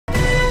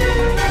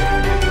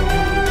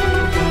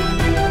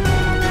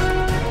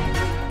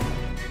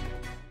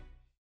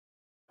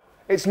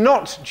it's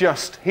not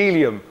just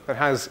helium that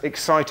has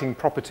exciting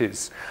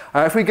properties.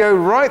 If we go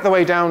right the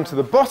way down to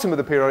the bottom of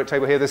the periodic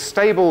table here, the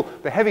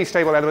heavy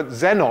stable element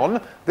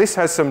xenon, this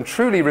has some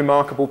truly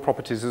remarkable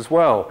properties as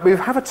well. We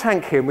have a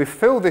tank here, and we've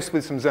filled this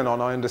with some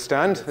xenon, I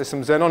understand. There's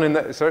some xenon in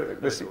there, sorry,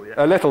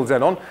 a little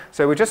xenon.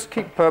 So we just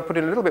keep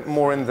putting a little bit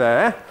more in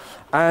there.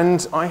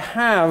 And I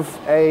have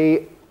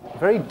a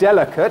very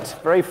delicate,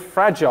 very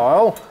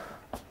fragile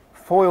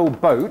foil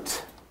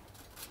boat.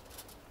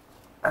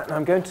 And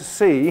I'm going to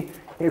see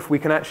if we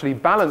can actually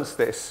balance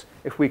this,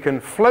 if we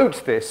can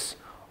float this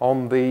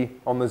on the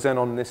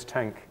xenon in this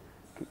tank.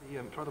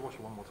 Try the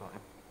washer one more time.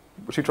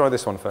 We should try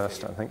this one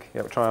first, I think.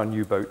 Yeah, we'll try our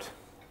new boat.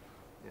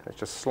 Yeah. Let's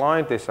just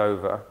slide this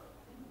over.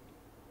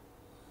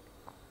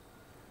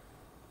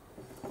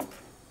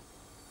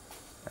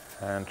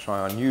 And try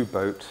our new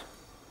boat.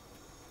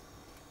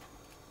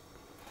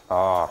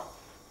 Ah,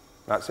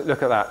 that's it.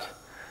 Look at that.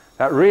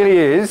 That really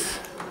is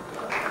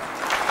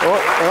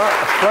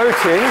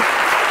floating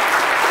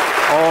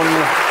on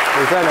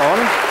the xenon.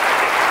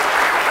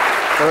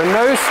 There are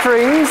no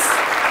strings.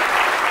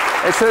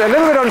 It's a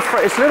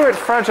little bit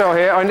fragile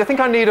here. I think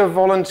I need a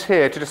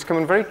volunteer to just come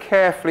and very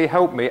carefully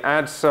help me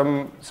add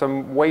some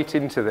weight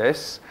into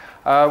this.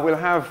 We'll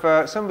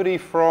have somebody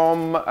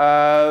from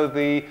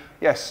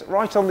yes,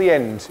 right on the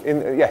end.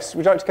 Yes,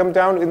 would you like to come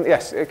down?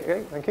 Yes,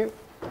 okay, thank you.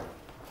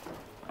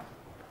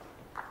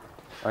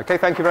 Okay,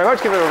 thank you very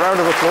much. Give it a round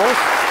of applause.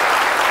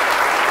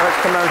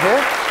 Let's come down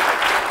here.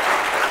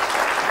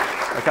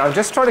 Okay, I'm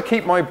just trying to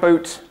keep my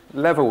boat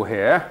level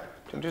here.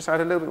 Just add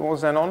a little bit more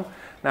xenon.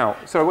 Now,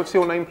 sorry, what's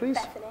your name, please?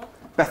 Bethany.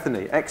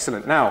 Bethany,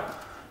 excellent. Now,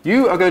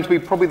 you are going to be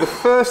probably the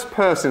first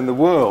person in the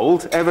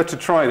world ever to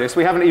try this.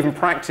 We haven't even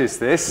practiced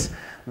this.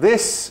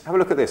 Have a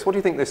look at this. What do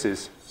you think this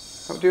is?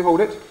 Do you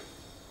hold it?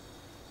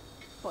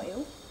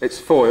 Foil. It's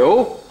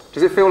foil.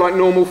 Does it feel like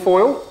normal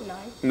foil? No.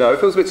 No, it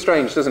feels a bit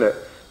strange, doesn't it?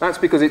 That's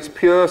because it's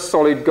pure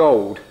solid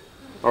gold.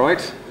 All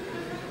right?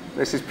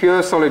 This is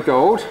pure solid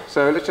gold.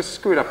 So let's just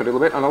screw it up a little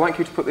bit, and I'd like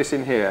you to put this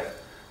in here.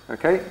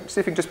 Okay?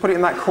 See if you can just put it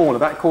in that corner.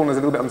 That corner is a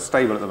little bit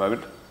unstable at the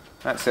moment.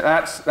 That's it.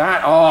 That's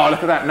that. Oh,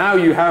 look at that. Now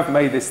you have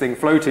made this thing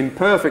float in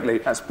perfectly.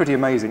 That's pretty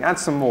amazing. Add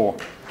some more.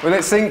 Will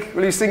it sink?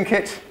 Will you sink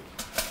it?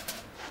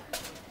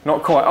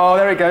 Not quite. Oh,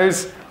 there it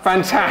goes.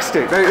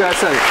 Fantastic.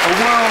 That's a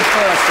world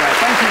first there.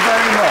 Thank you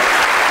very much.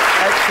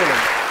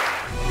 Excellent.